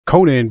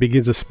Conan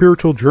begins a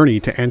spiritual journey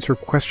to answer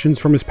questions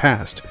from his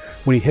past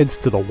when he heads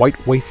to the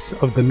white wastes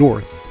of the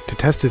north to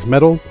test his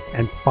mettle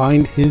and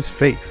find his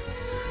faith.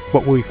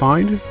 What will he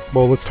find?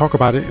 Well, let's talk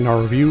about it in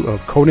our review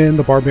of Conan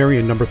the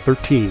Barbarian number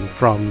 13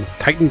 from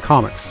Titan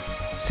Comics.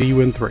 See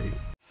you in 3.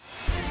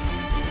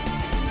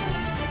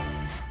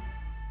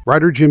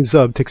 Writer Jim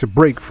Zub takes a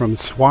break from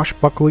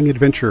swashbuckling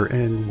adventure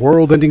and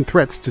world-ending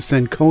threats to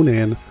send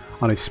Conan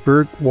on a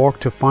spirit walk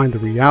to find the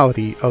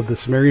reality of the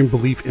Cimmerian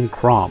belief in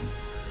Crom.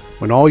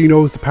 When all you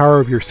know is the power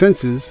of your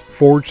senses,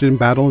 forged in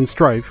battle and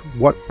strife,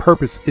 what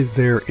purpose is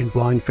there in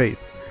blind faith?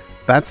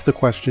 That's the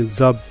question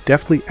Zub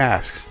deftly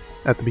asks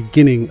at the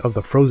beginning of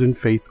the Frozen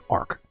Faith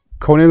arc.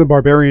 Conan the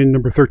Barbarian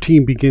number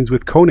 13 begins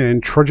with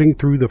Conan trudging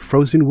through the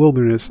frozen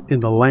wilderness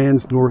in the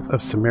lands north of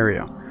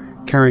Cimmeria,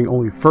 carrying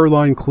only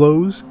fur-lined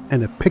clothes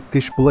and a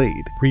Pictish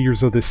blade.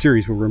 Readers of this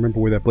series will remember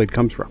where that blade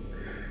comes from.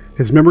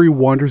 His memory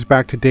wanders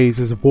back to days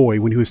as a boy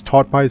when he was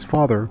taught by his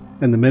father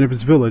and the men of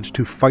his village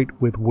to fight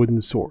with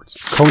wooden swords.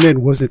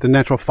 Conan wasn't a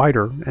natural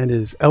fighter, and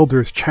his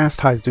elders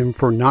chastised him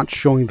for not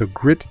showing the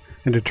grit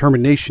and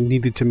determination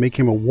needed to make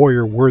him a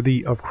warrior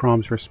worthy of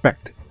Crom's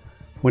respect.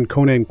 When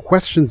Conan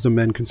questions the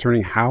men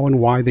concerning how and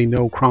why they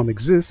know Crom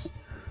exists,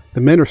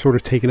 the men are sort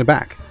of taken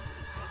aback.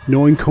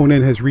 Knowing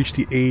Conan has reached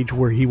the age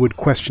where he would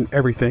question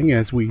everything,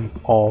 as we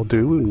all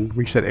do and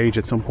reach that age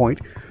at some point,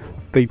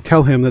 they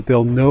tell him that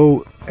they'll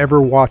know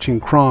ever-watching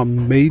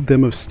Crom made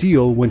them of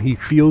steel when he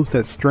feels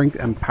that strength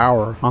and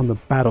power on the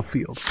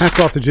battlefield. Hats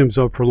off to Jim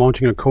Zub for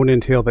launching a Conan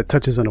tale that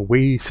touches on a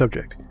weighty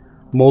subject,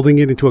 molding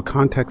it into a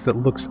context that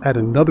looks at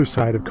another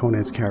side of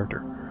Conan's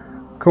character.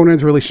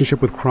 Conan's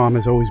relationship with Crom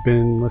has always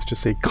been, let's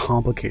just say,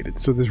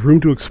 complicated, so there's room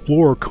to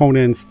explore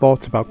Conan's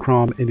thoughts about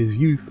Crom in his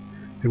youth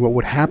and what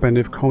would happen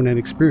if Conan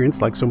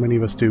experienced, like so many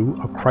of us do,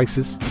 a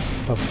crisis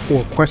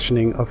or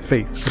questioning of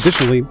faith.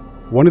 Additionally,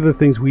 one of the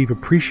things we've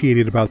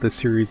appreciated about this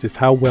series is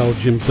how well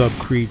Jim Zub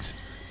creates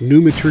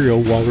new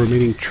material while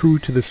remaining true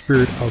to the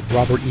spirit of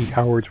Robert E.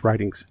 Howard's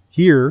writings.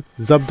 Here,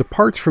 Zub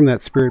departs from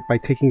that spirit by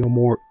taking a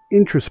more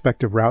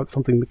introspective route,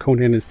 something that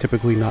Conan is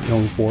typically not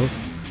known for,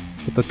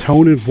 but the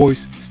tone and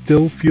voice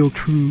still feel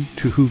true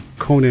to who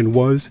Conan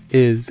was,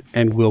 is,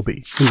 and will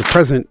be. In the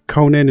present,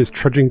 Conan is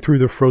trudging through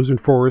the frozen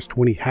forest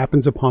when he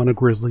happens upon a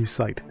grisly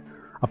sight.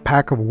 A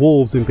pack of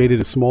wolves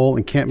invaded a small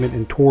encampment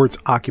and tore its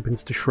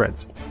occupants to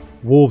shreds.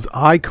 Wolves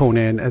eye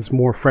Conan as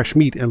more fresh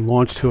meat and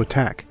launch to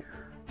attack.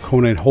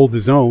 Conan holds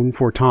his own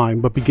for a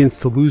time, but begins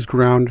to lose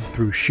ground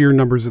through sheer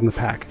numbers in the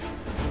pack.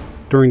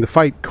 During the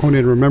fight,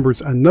 Conan remembers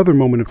another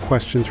moment of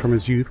questions from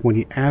his youth when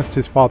he asked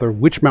his father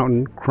which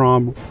mountain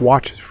Crom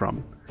watches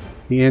from.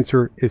 The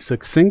answer is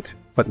succinct,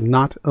 but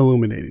not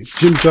illuminating.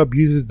 Jim Zub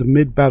uses the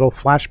mid-battle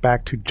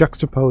flashback to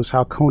juxtapose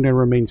how Conan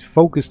remains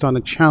focused on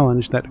a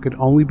challenge that could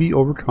only be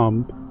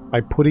overcome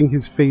by putting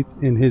his faith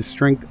in his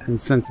strength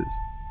and senses.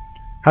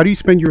 How do you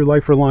spend your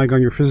life relying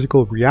on your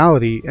physical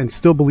reality and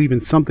still believe in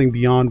something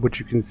beyond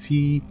what you can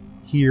see,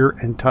 hear,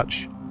 and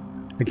touch?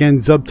 Again,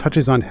 Zub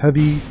touches on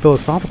heavy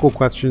philosophical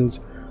questions,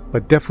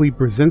 but deftly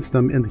presents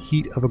them in the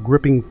heat of a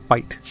gripping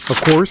fight. Of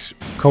course,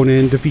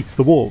 Conan defeats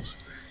the wolves.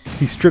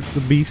 He strips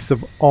the beasts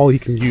of all he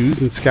can use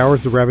and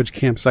scours the ravaged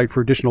campsite for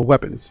additional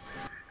weapons.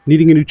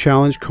 Needing a new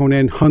challenge,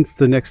 Conan hunts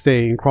the next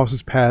day and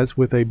crosses paths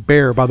with a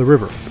bear by the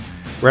river.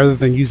 Rather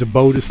than use a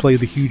bow to slay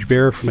the huge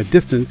bear from a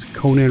distance,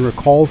 Conan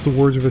recalls the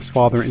words of his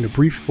father in a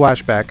brief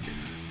flashback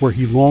where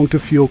he longed to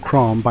feel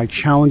Crom by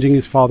challenging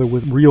his father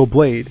with real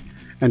blade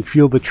and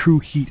feel the true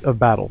heat of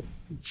battle.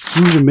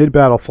 Through the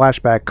mid-battle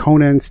flashback,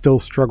 Conan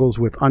still struggles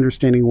with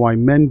understanding why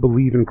men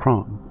believe in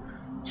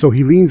Crom, so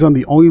he leans on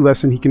the only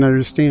lesson he can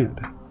understand.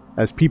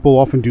 As people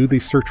often do, they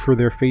search for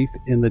their faith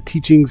in the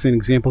teachings and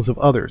examples of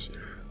others,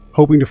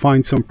 hoping to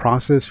find some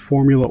process,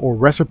 formula, or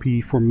recipe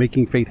for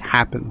making faith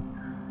happen.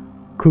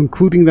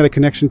 Concluding that a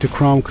connection to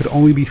Crom could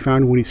only be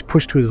found when he's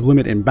pushed to his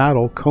limit in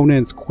battle,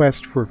 Conan's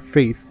quest for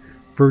faith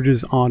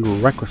verges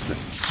on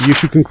recklessness. The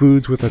issue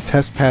concludes with a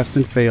test passed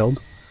and failed,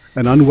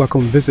 an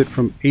unwelcome visit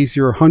from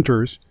Aesir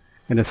hunters,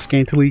 and a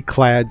scantily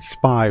clad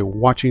spy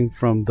watching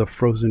from the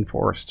frozen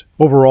forest.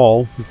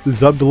 Overall,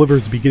 Zub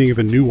delivers the beginning of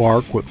a new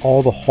arc with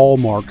all the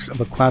hallmarks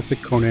of a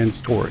classic Conan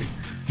story,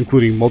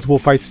 including multiple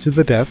fights to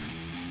the death,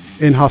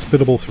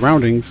 inhospitable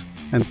surroundings,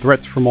 and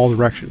threats from all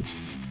directions.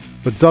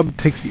 But Zub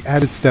takes the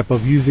added step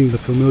of using the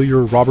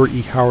familiar Robert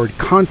E. Howard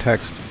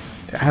context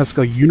to ask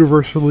a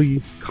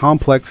universally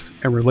complex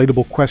and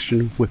relatable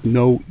question with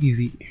no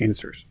easy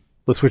answers.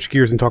 Let's switch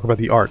gears and talk about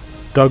the art.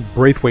 Doug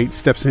Braithwaite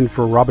steps in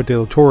for Robert De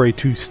La Torre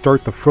to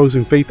start the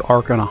Frozen Faith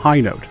arc on a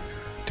high note.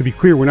 To be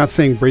clear, we're not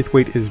saying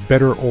Braithwaite is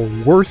better or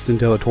worse than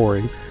De La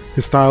Torre.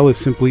 His style is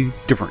simply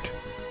different.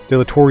 De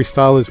La Torre's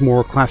style is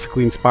more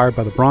classically inspired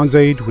by the Bronze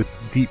Age with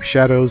deep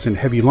shadows and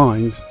heavy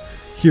lines.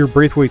 Here,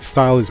 Braithwaite's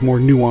style is more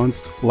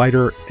nuanced,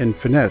 lighter, and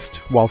finessed,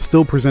 while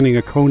still presenting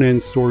a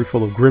Conan story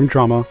full of grim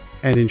drama,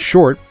 and in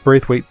short,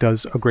 Braithwaite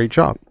does a great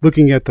job.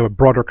 Looking at the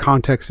broader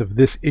context of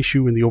this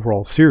issue in the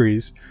overall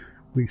series,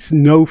 we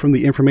know from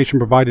the information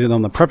provided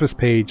on the preface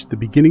page, the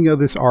beginning of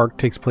this arc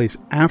takes place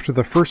after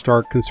the first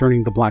arc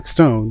concerning the Black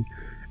Stone,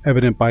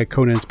 evident by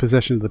Conan's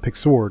possession of the picked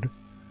sword.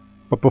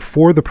 But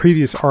before the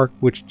previous arc,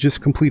 which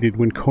just completed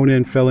when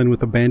Conan fell in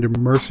with a band of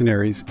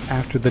mercenaries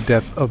after the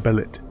death of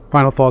Belit.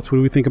 Final thoughts, what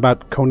do we think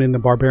about Conan the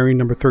Barbarian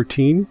number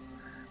 13?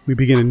 We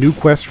begin a new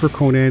quest for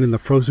Conan in the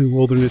frozen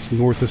wilderness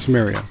north of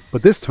Cimmeria,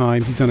 but this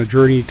time he's on a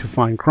journey to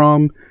find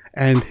Crom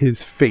and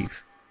his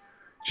faith.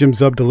 Jim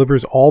Zub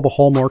delivers all the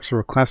hallmarks of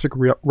a classic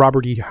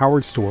Robert E.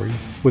 Howard story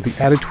with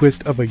the added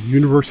twist of a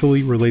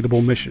universally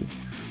relatable mission.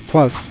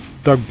 Plus,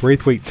 Doug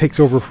Braithwaite takes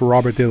over for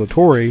Robert De La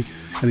Torre,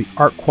 and the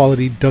art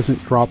quality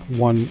doesn't drop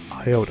one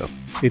iota.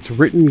 It's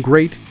written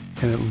great,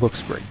 and it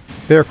looks great.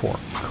 Therefore,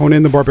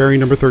 Conan the Barbarian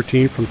number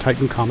 13 from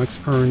Titan Comics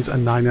earns a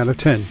 9 out of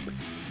 10.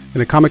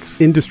 In a comics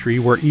industry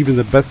where even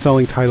the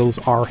best-selling titles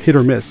are hit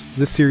or miss,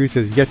 this series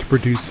has yet to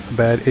produce a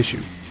bad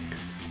issue.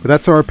 But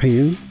that's our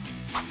opinion.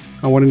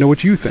 I want to know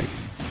what you think.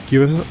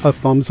 Give us a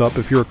thumbs up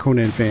if you're a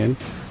Conan fan,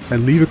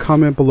 and leave a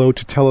comment below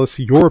to tell us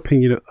your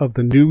opinion of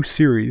the new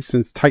series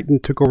since Titan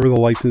took over the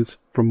license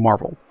from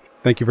Marvel.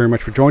 Thank you very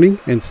much for joining,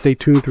 and stay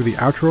tuned through the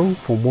outro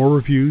for more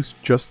reviews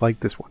just like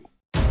this one.